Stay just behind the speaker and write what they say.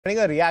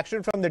A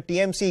reaction from the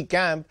TMC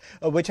camp,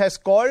 which has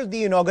called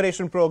the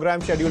inauguration program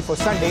scheduled for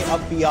Sunday a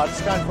PR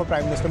stunt for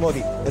Prime Minister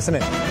Modi. Listen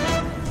in.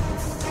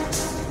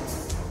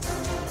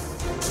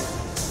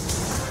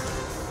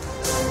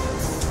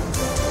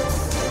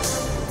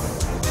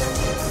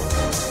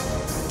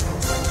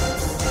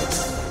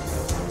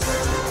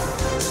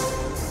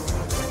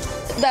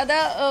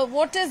 Dada,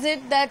 what is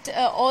it that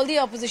all the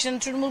opposition,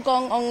 Trinamool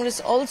Congress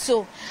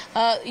also,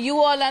 you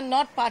all are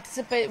not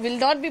will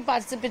not be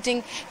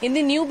participating in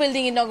the new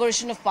building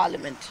inauguration of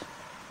Parliament?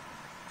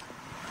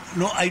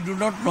 No, I do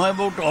not know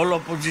about all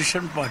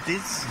opposition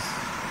parties.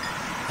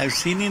 I've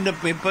seen in the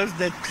papers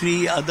that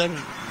 3 other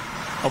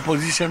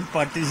opposition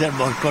parties are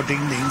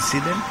boycotting the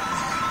incident.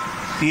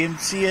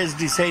 TMC has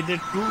decided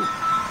to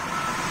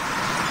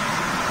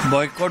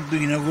boycott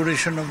the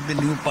inauguration of the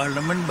new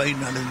Parliament by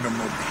Narendra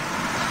Modi.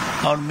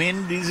 Our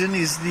main reason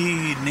is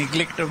the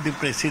neglect of the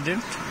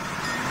President,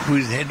 who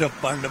is head of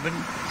Parliament.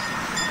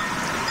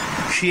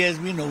 She has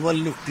been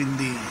overlooked in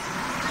the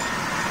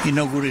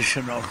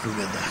inauguration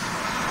altogether.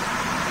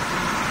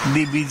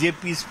 The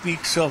BJP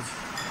speaks of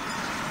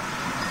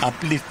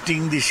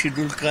uplifting the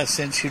scheduled castes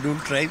and scheduled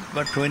tribes,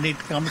 but when it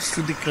comes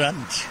to the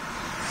crunch,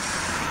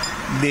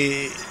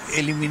 they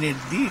eliminate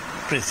the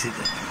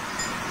President.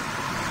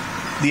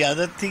 The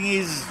other thing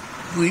is,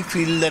 we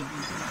feel that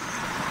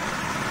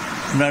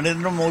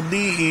Narendra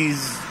Modi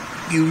is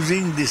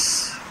using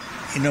this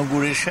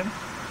inauguration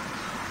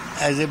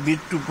as a bit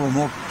to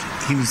promote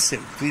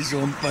himself, his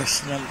own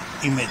personal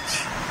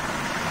image.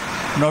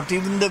 Not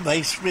even the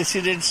Vice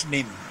President's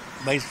name.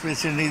 Vice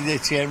President is the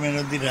chairman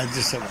of the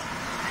Rajya Sabha.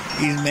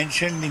 Is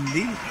mentioned in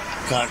the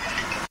card.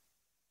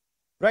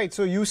 Right,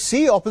 so you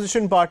see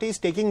opposition parties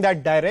taking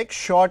that direct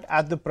shot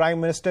at the Prime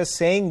Minister,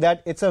 saying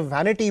that it's a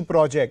vanity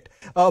project.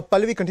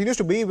 Pallavi continues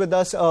to be with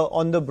us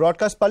on the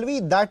broadcast.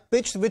 Pallavi, that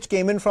pitch which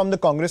came in from the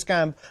Congress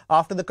camp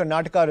after the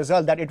Karnataka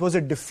result, that it was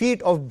a defeat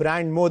of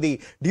brand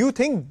Modi. Do you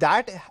think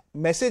that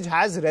message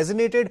has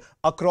resonated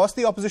across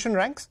the opposition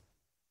ranks?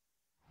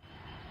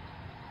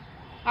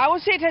 I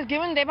would say it has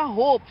given them a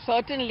hope,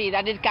 certainly,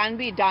 that it can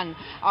be done.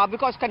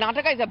 Because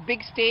Karnataka is a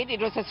big state. It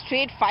was a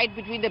straight fight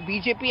between the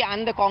BJP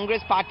and the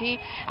Congress party.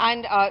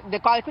 And the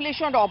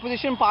calculation of the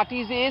opposition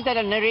parties is that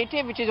a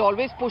narrative which is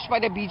always pushed by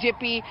the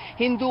BJP,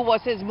 Hindu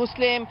versus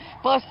Muslim,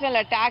 personal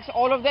attacks,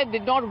 all of that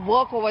did not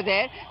work over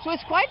there. So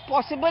it's quite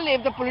possible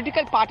if the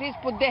political parties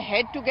put their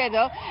head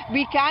together,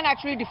 we can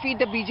actually defeat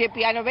the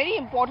BJP. And a very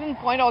important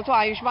point also,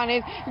 Ayushman,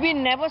 is we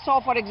never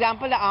saw, for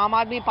example, the Aam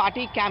Aadmi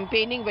Party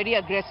campaigning very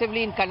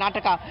aggressively in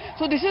Karnataka.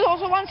 So this is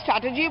also one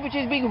strategy which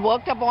is being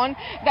worked upon,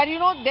 that, you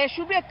know, there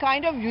should be a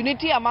kind of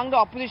unity among the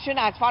opposition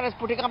as far as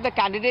putting up the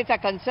candidates are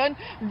concerned.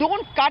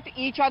 Don't cut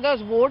each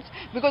other's votes,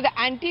 because the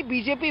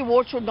anti-BJP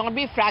vote should not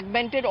be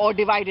fragmented or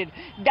divided.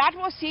 That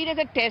was seen as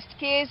a test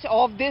case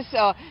of this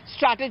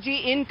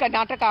strategy in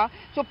Karnataka.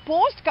 So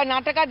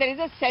post-Karnataka, there is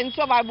a sense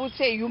of, I would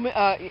say,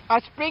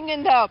 a spring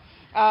in the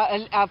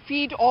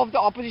feet of the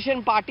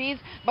opposition parties.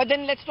 But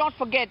then let's not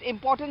forget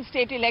important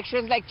state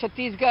elections like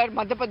Chhattisgarh,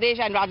 Madhya Pradesh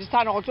and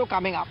Rajasthan also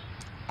coming up.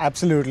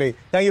 Absolutely.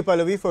 Thank you,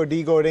 Pallavi, for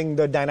decoding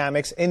the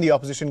dynamics in the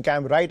opposition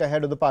camp right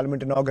ahead of the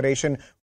Parliament inauguration.